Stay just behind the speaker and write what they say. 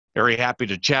Very happy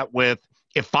to chat with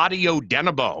Ifeadi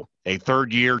Odenigbo, a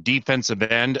third-year defensive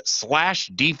end slash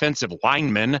defensive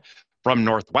lineman from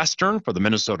Northwestern for the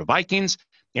Minnesota Vikings.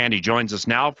 And he joins us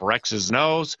now for X's and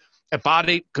O's.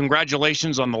 Ifeadi,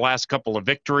 congratulations on the last couple of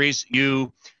victories.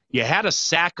 You had a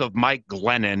sack of Mike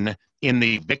Glennon in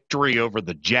the victory over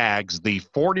the Jags, the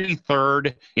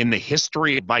 43rd in the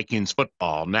history of Vikings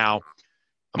football. Now,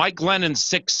 Mike Glennon's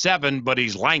 6'7", but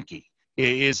he's lanky.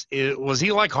 Was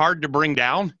he like hard to bring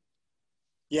down?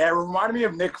 Yeah, it reminded me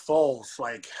of Nick Foles.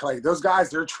 Like those guys,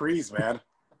 they're trees, man.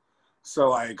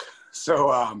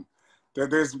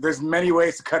 There's many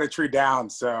ways to cut a tree down.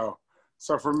 So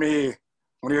for me,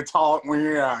 when you're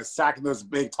sacking those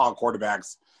big, tall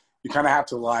quarterbacks, you kind of have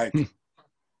to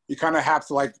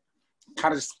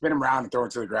just spin him around and throw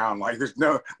it to the ground. Like there's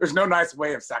no nice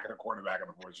way of sacking a quarterback,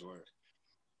 unfortunately.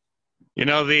 You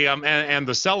know,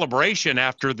 the celebration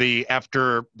after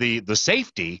the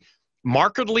safety,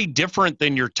 markedly different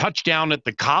than your touchdown at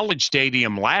the College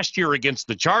Stadium last year against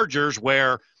the Chargers,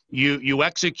 where you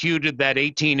executed that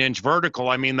 18-inch vertical.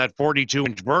 I mean, that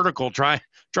 42-inch vertical trying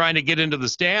to get into the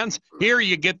stands. Here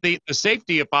you get the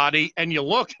safety body, and you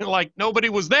look like nobody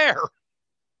was there.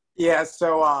 Yeah.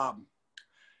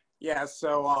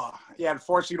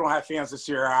 Unfortunately, you don't have fans this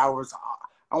year. I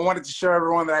wanted to show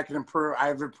everyone that I can improve.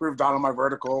 I've improved on my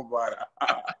vertical, but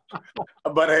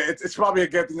it's probably a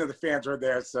good thing that the fans were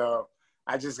there. So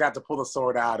I just got to pull the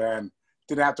sword out and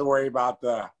didn't have to worry about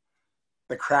the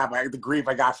grief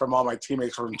I got from all my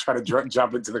teammates from trying to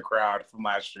jump into the crowd from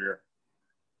last year.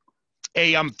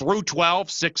 Hey, I'm through 12,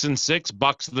 6-6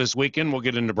 Bucks this weekend. We'll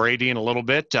get into Brady in a little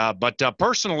bit. But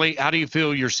personally, how do you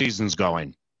feel your season's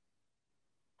going?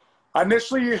 I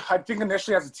think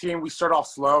initially as a team, we start off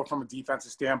slow from a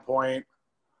defensive standpoint.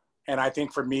 And I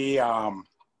think for me,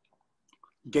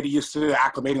 getting used to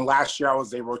acclimating. Last year, I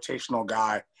was a rotational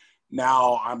guy.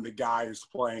 Now I'm the guy who's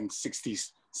playing 60,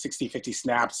 50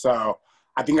 snaps. So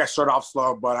I think I start off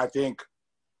slow, but I think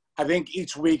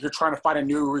each week you're trying to find a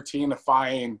new routine to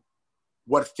find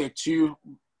what fits you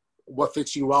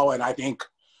well. And I think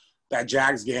that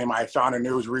Jags game, I found a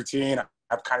new routine.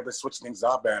 I've kind of been switching things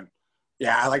up, and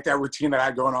yeah, I like that routine that I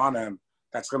had going on, and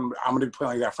I'm going to be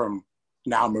playing like that from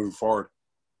now moving forward.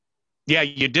 Yeah,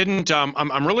 you didn't.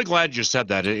 I'm really glad you said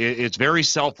that. It's very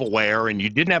self-aware, and you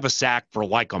didn't have a sack for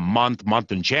like a month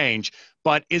and change.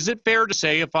 But is it fair to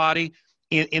say, Ifeadi,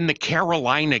 in the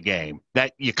Carolina game,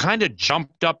 that you kind of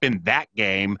jumped up in that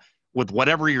game with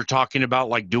whatever you're talking about,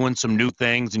 like doing some new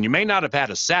things, and you may not have had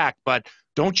a sack, but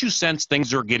don't you sense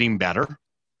things are getting better?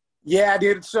 Yeah,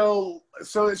 dude. So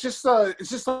it's just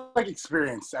like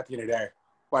experience at the end of the day.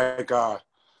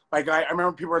 I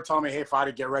remember people were telling me, "Hey,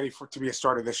 Ifeadi, get ready to be a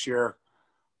starter this year."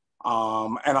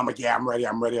 And I'm like, "Yeah, I'm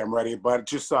ready." But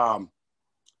just from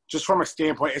a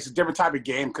standpoint, it's a different type of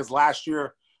game because last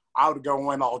year I would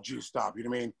go in all juiced up. You know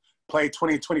what I mean? Play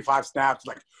 20, 25 snaps,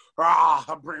 like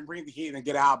bring the heat and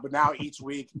get out. But now each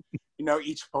week,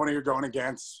 each opponent you're going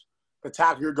against, the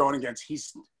tackle you're going against,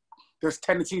 there's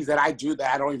tendencies that I do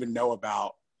that I don't even know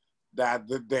about that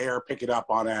they are picking up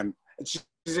on. And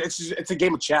it's a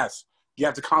game of chess. You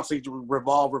have to constantly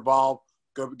revolve,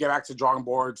 go get back to drawing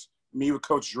boards, meet with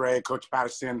Coach Dre, Coach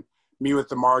Patterson, meet with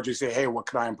the Margie, say, hey, what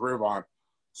can I improve on?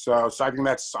 So I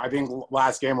think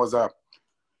last game was I'm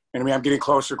getting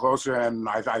closer, and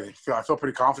I feel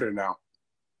pretty confident now.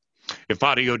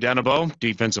 Ifeadi Odenigbo,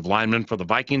 defensive lineman for the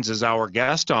Vikings, is our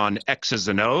guest on X's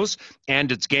and O's.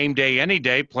 And it's game day any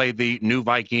day. Play the new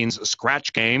Vikings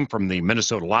scratch game from the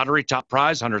Minnesota Lottery. Top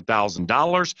prize,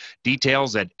 $100,000.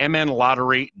 Details at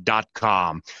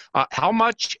mnlottery.com. How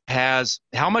much has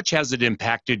it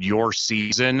impacted your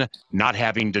season not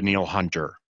having Danielle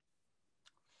Hunter?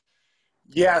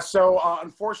 Yeah, so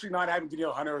unfortunately not having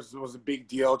Danielle Hunter was a big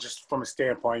deal just from a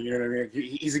standpoint. You know what I mean?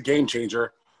 He's a game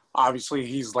changer. Obviously,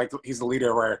 he's the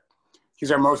leader where he's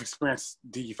our most experienced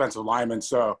defensive lineman.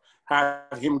 So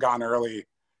having him gone early,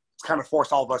 it's kind of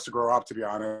forced all of us to grow up, to be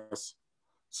honest.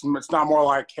 It's not more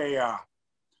like, I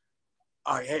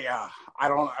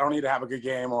don't need to have a good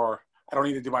game, or I don't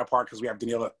need to do my part because we have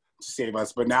Danielle to save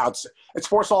us. But now it's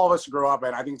forced all of us to grow up,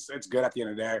 and I think it's good at the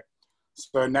end of the day.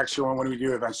 So next year when we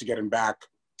do eventually get him back,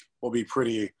 will be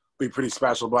pretty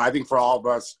special. But I think for all of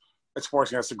us, it's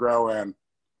forcing us to grow, and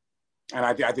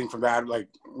I think from that, like,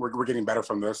 we're getting better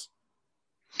from this.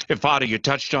 Ifeadi, you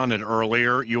touched on it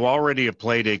earlier. You already have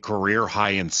played a career high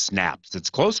in snaps. It's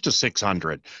close to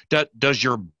 600. Does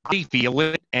your body feel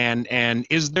it? And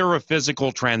is there a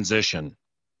physical transition?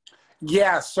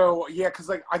 Yeah. So because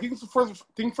I think the first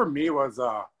thing for me was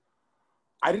I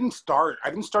didn't start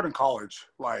in college.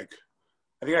 Like,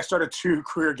 I think I started 2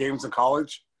 career games in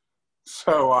college.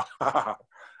 So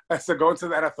So going to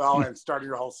the NFL and starting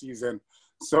your whole season.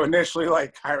 So initially,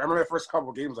 like, I remember the first couple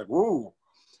of games, like, woo,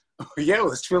 yeah,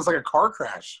 this feels like a car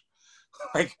crash.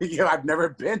 Like, I've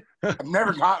never had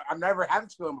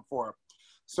this feeling before.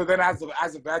 So then as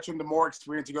a veteran, the more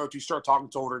experience you go to, you start talking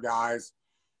to older guys,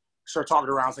 start talking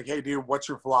around. It's like, hey, dude, what's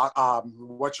your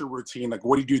routine? Like,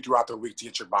 what do you do throughout the week to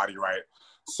get your body right?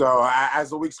 So as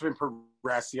the week's been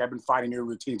progressing, I've been finding new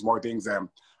routines, more things, and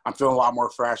I'm feeling a lot more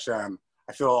fresh, and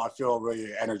I feel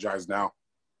really energized now.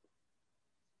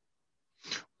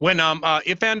 When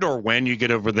if and or when you get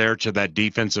over there to that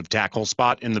defensive tackle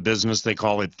spot in the business, they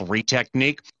call it 3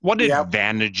 technique. What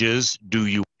advantages do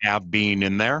you have being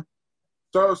in there?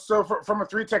 So from a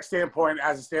 3-tech standpoint,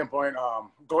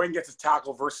 going against a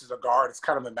tackle versus a guard, it's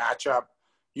kind of a matchup.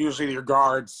 Usually your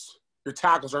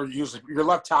tackles are usually, your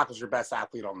left tackle is your best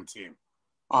athlete on the team,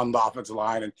 on the offensive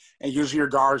line. And usually your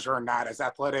guards are not as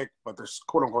athletic, but they're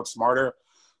quote unquote smarter.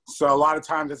 So a lot of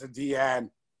times as a DN,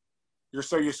 you're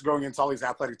so used to going against all these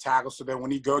athletic tackles. So then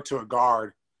when you go to a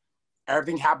guard,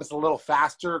 everything happens a little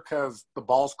faster because the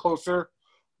ball's closer.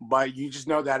 But you just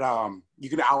know that you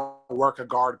can outwork a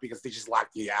guard because they just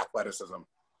lack the athleticism.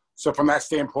 So from that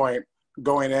standpoint,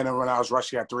 going in and when I was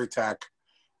rushing at 3-tech,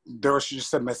 there was just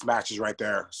some mismatches right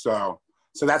there. So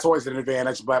that's always an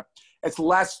advantage. But it's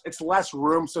less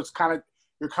room. So it's kind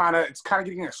of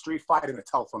getting a street fight in a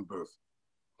telephone booth.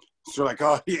 So like,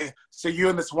 oh yeah. So you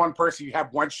and this one person, you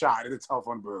have one shot in the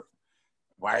telephone booth.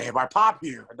 Why if I pop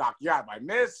you, I knock you out. If I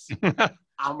miss,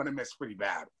 I'm gonna miss pretty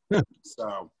bad.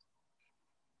 So.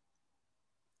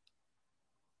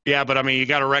 Yeah, but I mean, you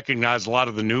got to recognize a lot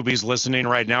of the newbies listening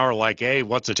right now are like, A,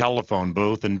 what's a telephone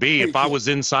booth? And B, if I was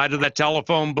inside of that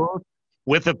telephone booth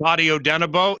with Ifeadi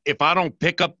Odenigbo, if I don't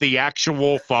pick up the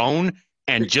actual phone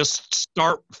and just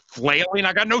start flailing,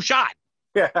 I got no shot.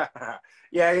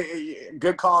 Yeah,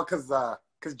 good call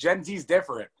because Gen Z's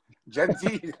different. Gen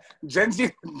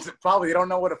Z probably they don't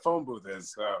know what a phone booth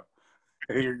is. So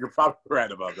you're probably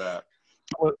right about that.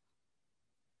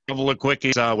 Couple of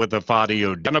quickies with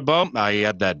Ifeadi Odenigbo. I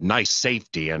had that nice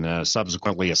safety and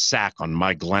subsequently a sack on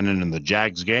Mike Glennon in the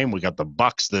Jags game. We got the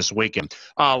Bucs this weekend.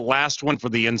 Last one for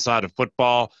the inside of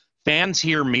football. Fans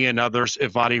hear me and others,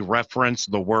 Ifeadi, reference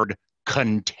the word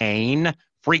contain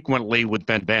frequently with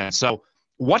Ben Van. So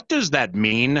what does that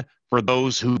mean for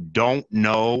those who don't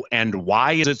know, and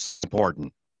why is it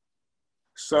important?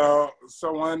 So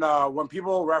when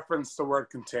people reference the word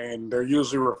contain, they're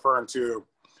usually referring to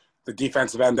the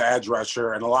defensive end, the edge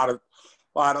rusher, and a lot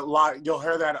you'll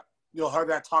hear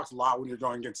that talks a lot when you're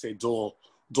going against a dual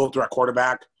threat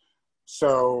quarterback.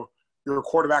 So your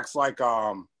quarterbacks like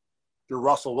your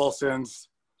Russell Wilsons,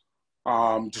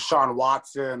 Deshaun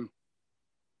Watson,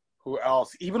 who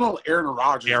else? Even Aaron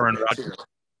Rodgers.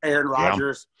 Aaron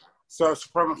Rodgers. Yeah. So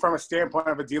from a standpoint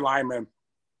of a D lineman,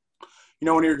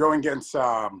 when you're going against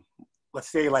let's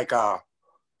say like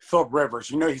Philip Rivers,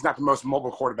 he's not the most mobile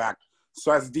quarterback.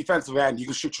 So as a defensive end, you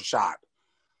can shoot your shot.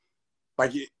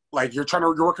 Like you're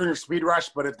working on your speed rush,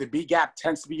 but if the B gap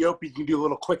tends to be open, you can do a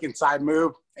little quick inside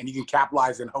move and you can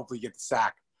capitalize and hopefully get the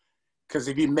sack. Because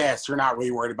if you miss, you're not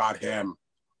really worried about him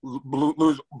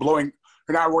blowing.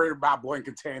 You're not worried about blowing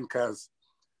contain because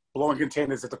blowing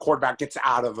contain is if the quarterback gets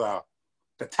out of the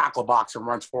tackle box and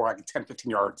runs for like 10, 15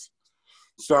 yards.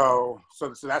 So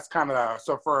that's kind of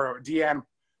so for DN,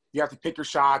 you have to pick your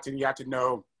shots and you have to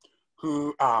know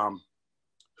who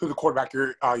the quarterback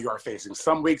you are facing.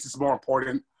 Some weeks it's more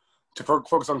important to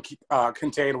focus on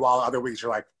contain, while other weeks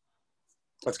you're like,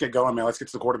 let's get going, man. Let's get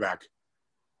to the quarterback.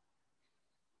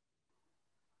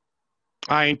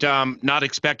 I ain't not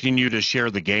expecting you to share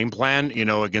the game plan,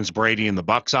 against Brady and the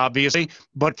Bucs, obviously.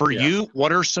 But for you,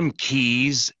 what are some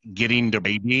keys getting to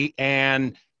Brady?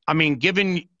 And I mean,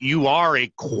 given you are a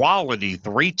quality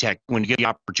 3-tech when you get the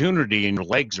opportunity and your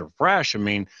legs are fresh, I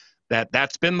mean,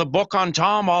 that's been the book on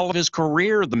Tom all of his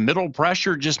career. The middle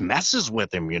pressure just messes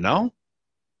with him,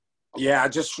 Yeah,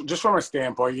 just from a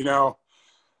standpoint,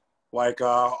 like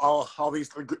all these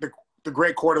the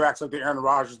great quarterbacks like the Aaron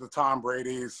Rodgers, the Tom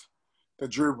Brady's, the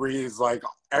Drew Brees, like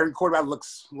every quarterback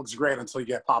looks great until you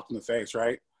get popped in the face,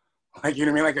 right? Like you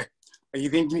know what I mean? Like you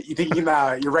think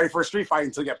you're ready for a street fight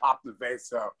until you get popped in the face.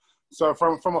 So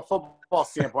from a football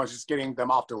standpoint, it's just getting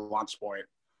them off their launch point.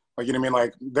 Like, you know what I mean?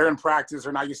 Like, they're in practice.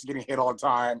 They're not used to getting hit all the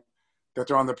time. They're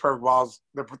throwing the perfect balls.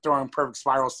 They're throwing perfect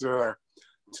spirals to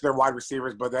their wide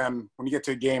receivers. But then when you get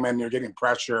to a game and you're getting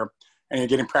pressure in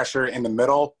the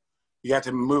middle, you have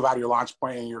to move out of your launch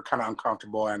point and you're kind of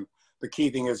uncomfortable. And the key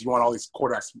thing is you want all these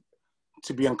quarterbacks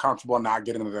to be uncomfortable and not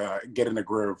get in the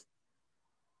groove.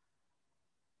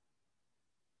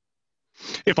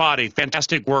 Ifeadi,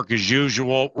 fantastic work as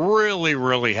usual. Really,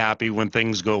 really happy when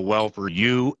things go well for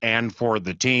you and for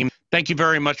the team. Thank you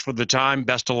very much for the time.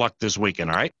 Best of luck this weekend,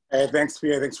 all right? Hey, thanks,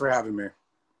 PA. Thanks for having me.